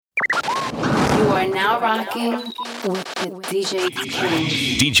are now rocking with the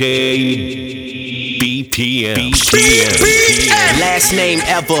Djbpm. Djbpm. Last name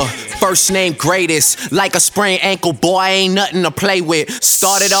ever, first name greatest. Like a sprained ankle, boy, ain't nothing to play with.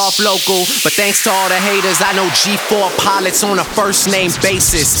 Started off local, but thanks to all the haters, I know G4 pilots on a first name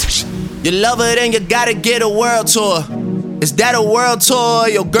basis. You love her, then you gotta get a world tour. Is that a world tour?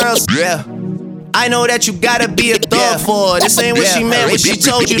 Your girl's, yeah. I know that you gotta be a thug for her. This ain't what she meant when she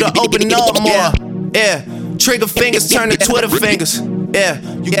told you to open up more. Yeah, trigger fingers turn to Twitter fingers. Yeah,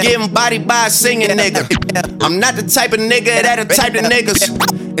 you getting bodied by a singing nigga. I'm not the type of nigga that'll type of niggas.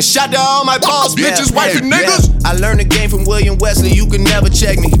 And shout to all my boss bitches, wifey niggas. I learned the game from William Wesley, you can never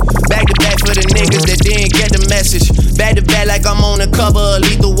check me. Back to back for the niggas that didn't get the message. Back to back like I'm on the cover of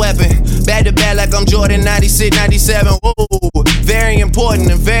Lethal Weapon. Back to back like I'm Jordan 96, 97. Whoa, very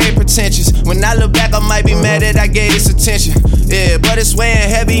important and very pretentious. When I look back, I might be mad that I gave this attention. Yeah, but it's weighing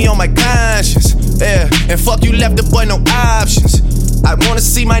heavy on my conscience. Yeah, and fuck you left the boy no options. I wanna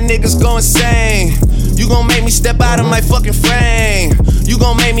see my niggas go insane. You gon' make me step out of my fucking frame. You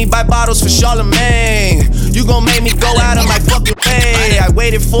gon' make me buy bottles for Charlemagne. You gon' make me go out of my fucking way. I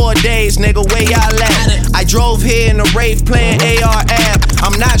waited 4 days, nigga, where y'all at? I drove here in a rave playing AR app.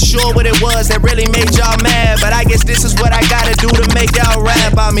 I'm not sure what it was that really made y'all mad, but I guess this is what I gotta do to make y'all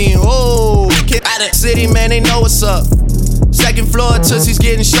rap. I mean, oh, Kid City, man, they know what's up. Second floor, Tootsie's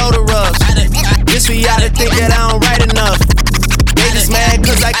getting shoulder rubs. This for y'all to think that I don't write enough. They just mad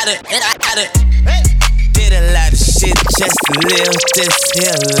cause I did a lot of shit just to live this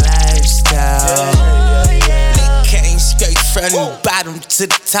here lifestyle. Came straight from the bottom to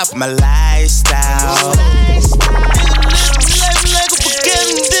the top of my lifestyle. This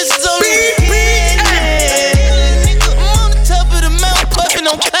is on the beginning. I'm on the top of the mountain, puffing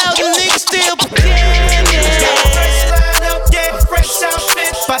on clouds, and niggas still beginning. Fresh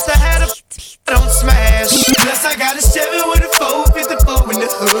outfit, but I had a don't smash. Plus I got a 7 with a 454 in the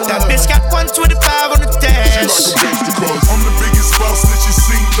hood. That bitch got 125 on the dash. I'm the biggest boss that you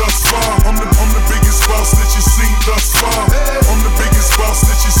seen thus far. I'm the biggest boss that you seen thus far. I'm the biggest boss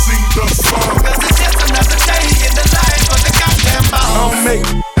that you seen thus far. Cause it's just another day in the life of the goddamn boss. I'll make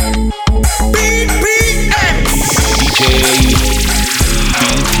BPM.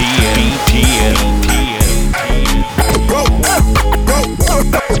 Djbpm.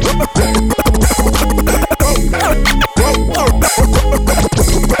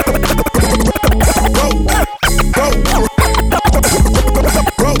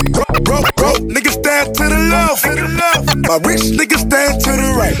 Niggas stand to the left. My rich niggas stand to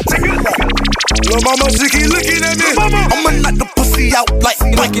the right. Lil' mama, she keep looking at me. I'ma knock the pussy out like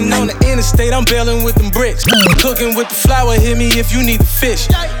Working on the interstate, I'm bailing with them bricks. Cooking with the flour, hit me if you need the fish.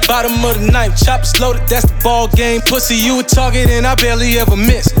 Bottom of the knife, choppers loaded, that's the ball game. Pussy, you a target and I barely ever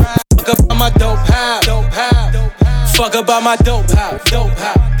miss. Fuck up on my dope house. Fuck up on my dope house. Fuck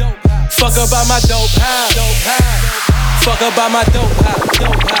up on my dope house. Fuck up on my dope house.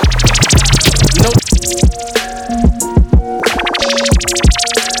 Nope.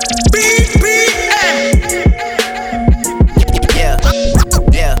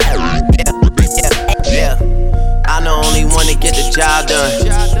 I'm the only one to get the job done.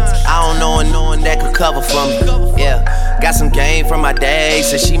 I don't know no one that could cover for me. Yeah, got some game from my day.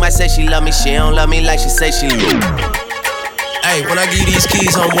 So she might say she love me, she don't love me like she say she love me. Hey, when I give you these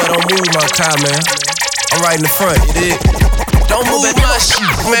keys, homeboy, don't move my car, man. I'm right in the front, you dig? Don't move my shit,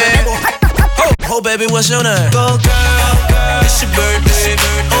 man. Oh, baby, what's your name? Go, girl, it's your birthday.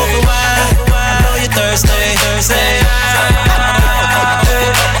 Over wine, I know you're thirsty. Say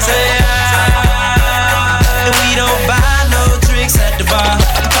and we don't buy no drinks at the bar.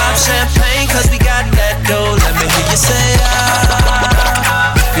 Pop champagne, cause we got that dough. Let me hear you say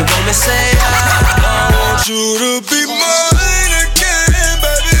if you want me, say I want you to be mine again,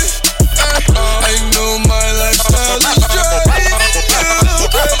 baby. I know my lifestyle is driving me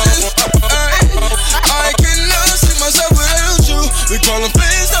crazy. I cannot see myself without you. We call them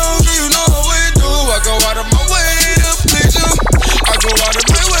things, don't you know how we do. I go out of my way to please you. I go out of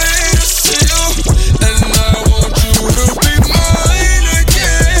my way to see you. And I want you to be mine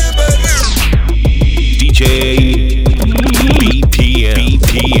again, baby. Djbpm.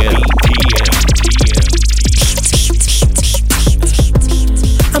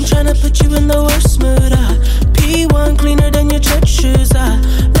 I'm tryna put you in the worst mood. P1 cleaner than your church shoes.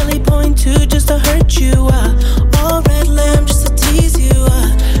 Really point to just to hurt you. All red lamb just to tease you.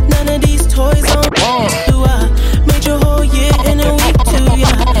 None of these toys on you. Made your whole year in a week too.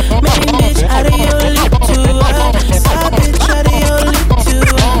 Main bitch out of your league too. Side bitch out of your league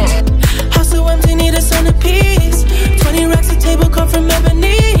too. House so empty, need a centerpiece. 20 racks a table come from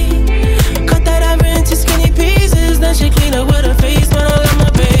ebony.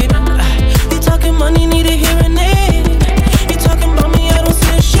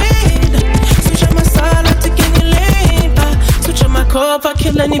 hope I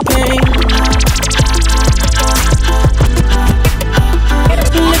kill any pain.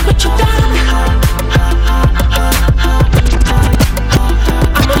 Look what you done.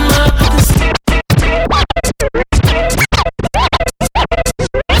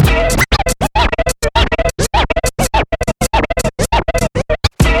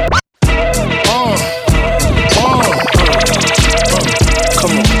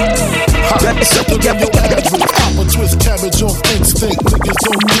 I'm a motherfucker. Papa twist cabbage off instinct. Niggas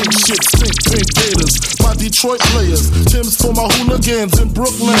don't think shit, stink pink gators. My Detroit players, Tim's for my hooligans in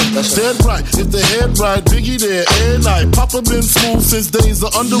Brooklyn. That's dead right, if the head right, Biggie there, every night. Papa been smooth since days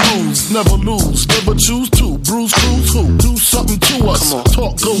of under rules. Never lose, never choose to. Bruise, cruise, who? Do something to us.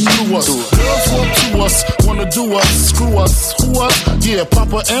 Talk, go through us. Girls walk to us, wanna do us, screw us, who us? Yeah,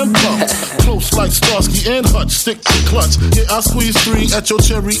 Papa and Pump. Close like Starsky and Hutch, stick to clutch. Yeah, I squeeze 3 at your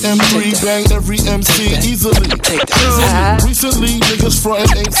cherry M3. Bang every MC easily. Recently, niggas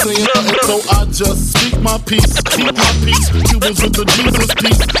frontin' ain't saying nothing, so I just speak my peace, keep my peace. Cubans with the Jesus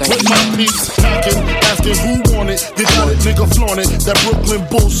peace, with my peace. Packing, asking who want it. You got it, nigga, flaunt it. That Brooklyn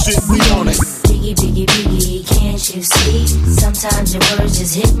bullshit, we on it. Biggie, biggie, biggie, can't you see? Sometimes your words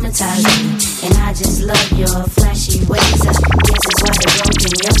just hypnotize me, and I just love your flashy ways. I guess it's why they're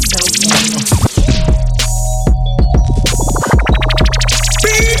broken, you're so mean.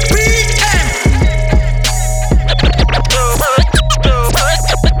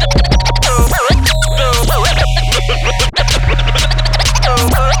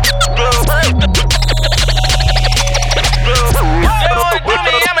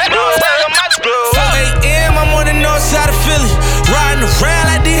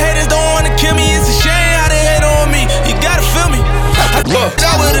 Around like these haters don't wanna kill me. It's a shame how they hate on me. You gotta feel me. I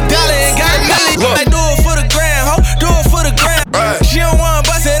start with $1 and got a million. I do it for the gram, ho. Do it for the gram. She don't wanna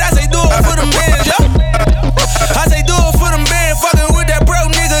bust it. I say do it for the man, yo. I say do it for the man. Fucking with that broke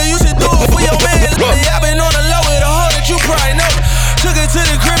nigga. You should do it for your man. I been on the low with a hoe that you probably know. Took it to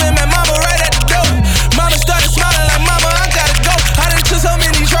the crib and met mama right at the door. Mama started smiling like mama, I gotta go. I done took so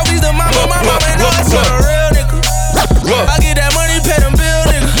many trophies to mama. My mama know it's for a real nigga. I get that money, pay them bill,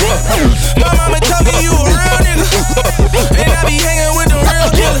 nigga. My mama told me you a real nigga, and I be hanging with the real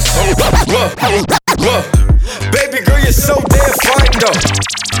killers. Baby girl, you're so damn fine though.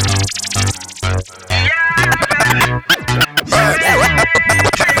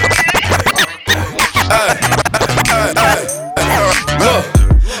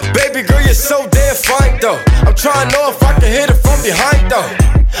 Baby girl, you're so damn fine though. I'm trying to know if I can hit it from behind though.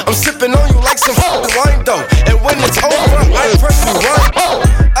 I'm sipping on you like some fucking wine though. And when it's over, I press rewind.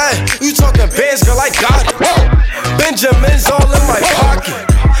 Ay, you talking bands, girl, I got it. Benjamin's all in my pocket.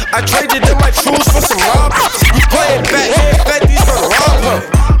 I traded in my shoes for some robbers. You playing Batman, Betty's for robber.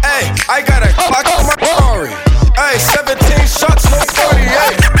 Ay, I got a Glock in my Rari. Ay, 17 shots, no 48.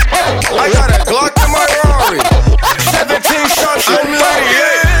 I got a Glock in my Rari. 17 shots, no 48.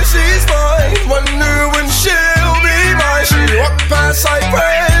 She's mine, wonder when she'll be mine. She walked past like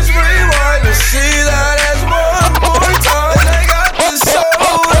praise, rewind to see that as one more time. And I got this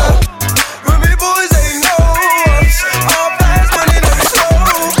soda. Remy boys ain't know us. All fast money that we stole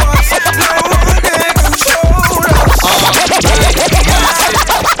us. No one can control us.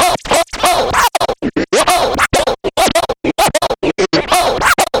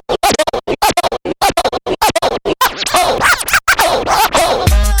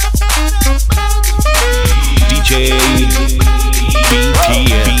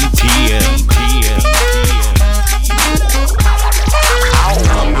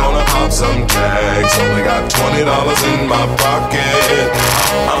 I'm gonna pop some tags. Only got $20 in my pocket.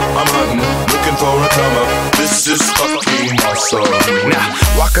 I'm hunting, looking for a come up. This is fucking awesome.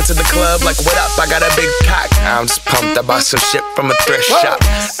 Nah, walk into the club like, what up? I got a big cock. I'm just pumped. I bought some shit from a thrift shop.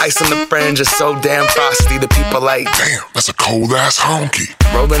 Ice on the fringe is so damn frosty. The people like, Damn, that's a cold ass honky.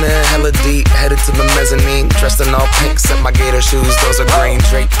 rolling in hella deep, headed to the mezzanine. Dressed in all pink, set my gator shoes. Those are green,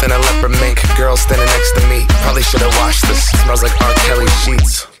 draped in a leopard mink. Girl standing next to me. Probably should've washed this. Smells like R. Kelly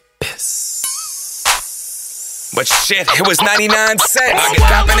sheets. Piss. But shit, it was 99 cents. I get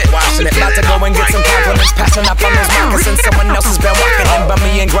dropping it, washing it. About to go and get some compliments. Passing up on those moccasins. Someone else has been walking in,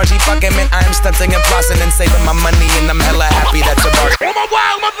 bummy and grungy fucking man. I am stunting and flossing and saving my money, and I'm hella happy that's a bargain. All my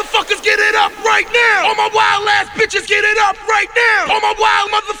wild motherfuckers, get it up right now. All my wild ass bitches, get it up right now. All my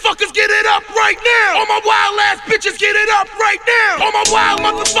wild motherfuckers, get it up right now. All my wild ass bitches, get it up right now. All my wild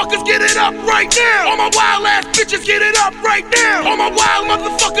motherfuckers, get it up right now. All my wild ass bitches, get it up right now. All my wild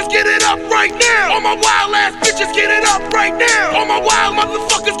motherfuckers, get it up right now. All my wild ass bitches, get it up right now. All my wild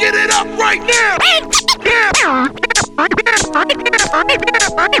motherfuckers, get it up right now.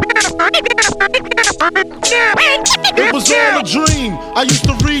 It was all a dream. I used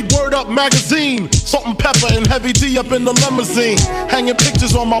to read Word Up magazine. Salt and Pepper and Heavy D up in the limousine. Hanging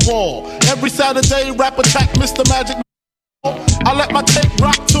pictures on my wall. Every Saturday, rap attack Mr. Magic. I let my tape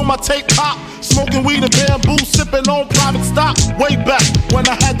rock till my tape pop. Smoking weed and bamboo, sipping on private stock. Way back when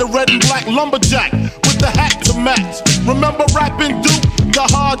I had the red and black lumberjack with the hat to match. Remember rapping Duke? The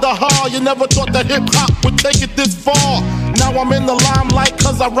hard. You never thought that hip hop would take it this far. Now I'm in the limelight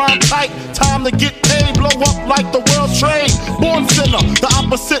cause I rhyme tight. Time to get paid, blow up like the world trade. Born sinner, the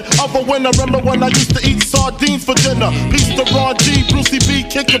opposite of a winner. Remember when I used to eat sardines for dinner? Peace to Ron G, Brucey B,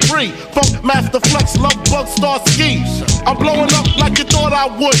 Kid Capri, Funk Master Flex, Love Bug, Star Ski. I'm blowing up like you thought I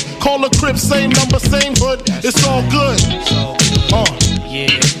would. Call a crib, same number, same hood. It's all good.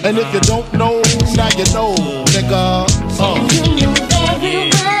 And if you don't know, now you know, nigga. You know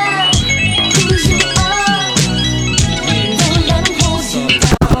very well who you are. Don't let 'em hold you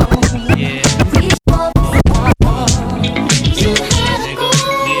down. Reach for the wall. You had a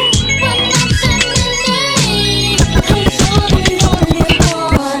goal, but nothing remained. You're the only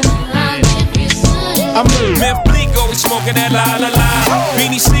one. I'm Myth Bleak, always smoking that la la la.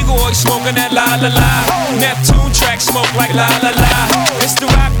 Beanie Siegel, always smoking that la la la. Neptune track smoke like la la la. It's the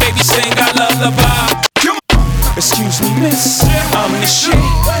rock, baby, sing I lullaby. Excuse me, miss, I'm the shit.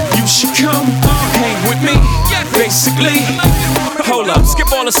 You should come hang with me, basically. Hold up,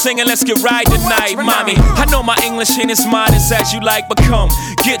 skip all the singing, let's get right tonight, mommy. I know my English ain't as modest as you like, but come,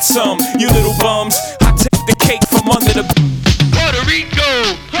 get some, you little bums. I take the cake from under the Puerto Rico,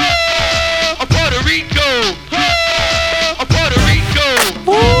 oh, Puerto Rico, oh, Puerto Rico.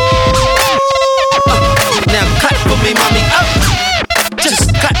 Now clap for me, mommy.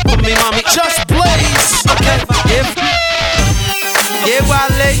 Just clap for me, mommy. Just blaze. Okay, yeah,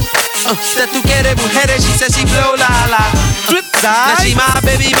 Wale. That tú quieres mujeres, she says she blow la la. Flip side. Now she my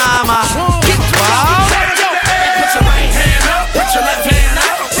baby mama. Get wild. Put your right hand up, put your left hand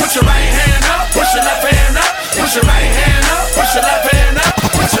up, put your right hand up, put your left hand up, put your right hand up, put your left hand up,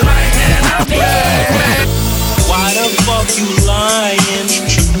 put your right hand up. Yeah. Why the fuck you lying?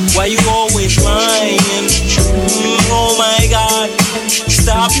 Why you always lying? Oh my God,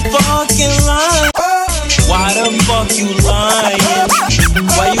 stop fucking lying. Why the fuck you lying?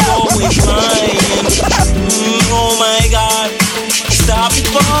 Why you always lying? Oh my God, stop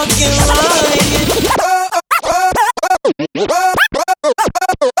fucking lying.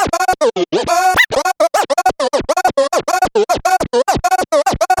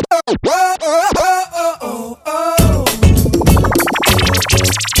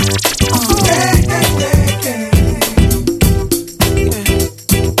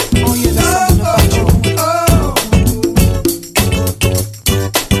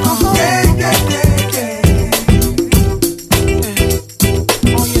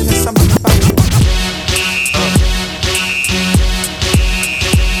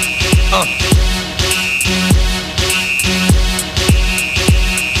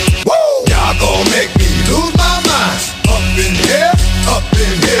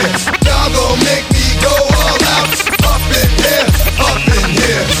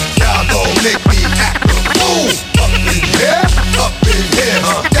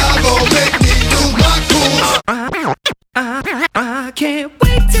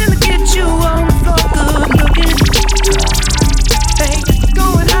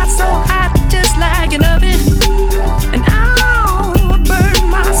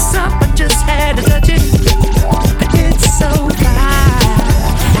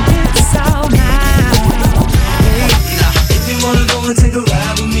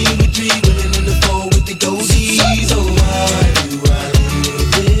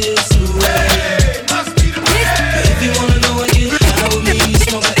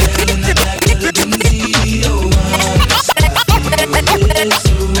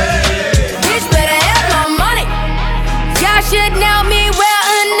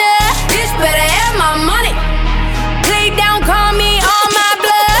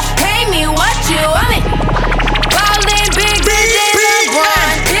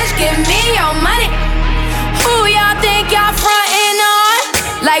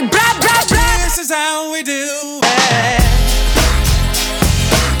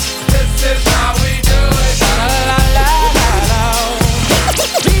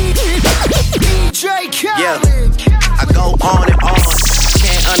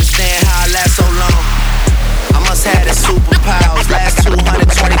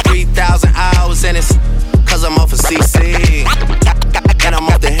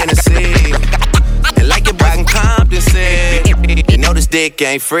 Dick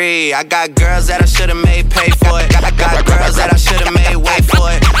ain't free. I got girls that I should've made pay for it. I got girls that I should've made wait for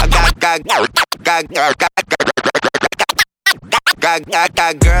it. I got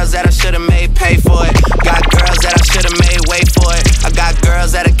Got girls that I should've made pay for it. Got girls that I should've made wait for it. I got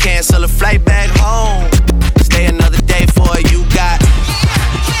girls that'll cancel a flight back home. Stay another day for it. You got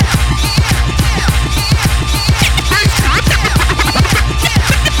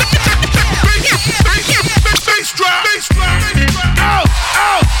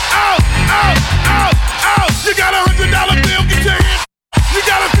You got $100 bill, get your hands. You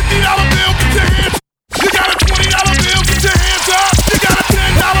got a $50 bill, get your hands. You got a $20 bill, get your hands up. You got a $10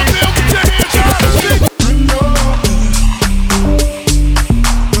 bill, get your hands up.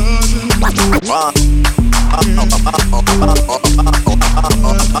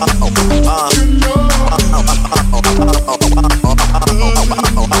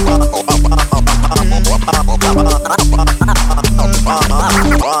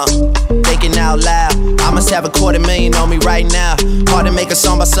 Thinking out loud, I must have $250,000 on me right now. Hard to make a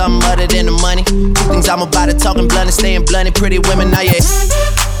song about something other than the money. Two things I'm about to talking blunt and staying blunt. Pretty women, now yeah.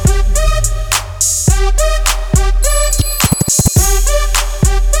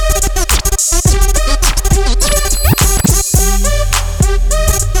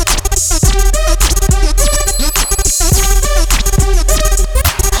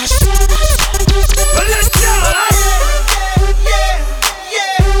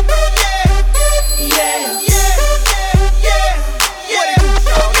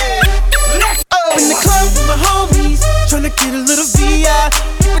 Get a little VI,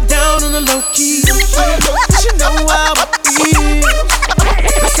 keep it down on the low key. You know how I feel.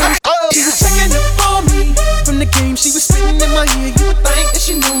 She was checking up on me from the game. She was spitting in my ear. You would think that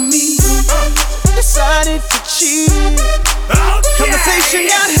she knew me. Decided to cheat. Conversation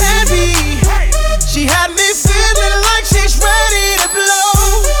got heavy. She had me feeling like she's ready to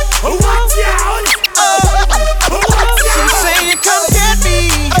blow. Watch out! She's saying, "Come get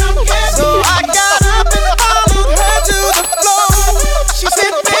me." So I got up and followed her to the floor. She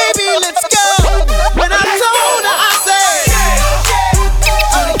said, "Baby, let's go." When I told her, I said,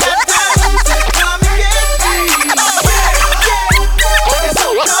 "Only got time to come and get me." And so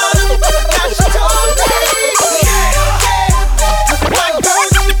caught up, now she told me, "White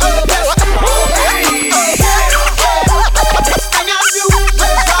girls are the best for me." Next thing I knew, she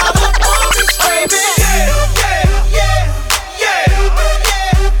was all up on me screaming.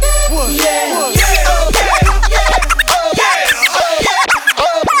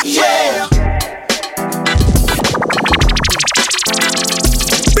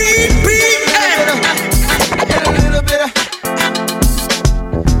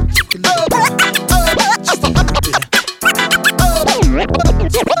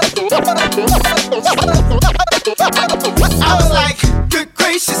 I was like, good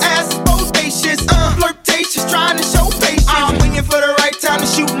gracious, ass bodacious, flirtatious, trying to show patience. I'm waiting for the right time to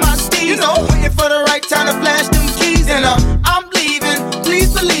shoot my steez, you know, waiting for the right time to flash them keys. And I'm leaving,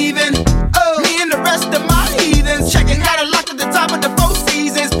 please believe in me and the rest of my heathens. Checking out a lock at the top of the Four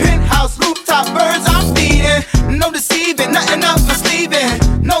Seasons, penthouse, rooftop, birds I'm feeding. No deceiving, nothing up my sleeving,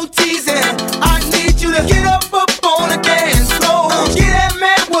 no teasing. I need you to get up on the dance floor. Get that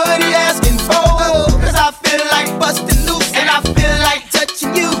man what he asking for. Cause I feel like busting loose and I feel like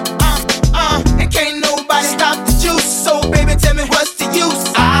touching you. And can't nobody stop the juice. So baby, tell me what's the use?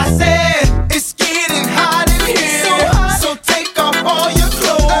 I said it's getting hot in here, so take off all your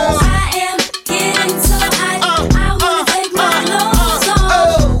clothes. I am getting so hot, I wanna take my clothes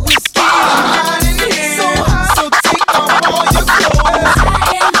off. It's getting hot in here, so take off all your clothes.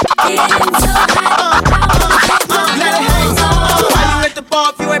 I am getting so hot, I wanna take my Let it hang. clothes off. Why you at the bar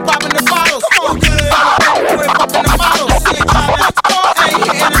if you ain't popping the bottles? So good.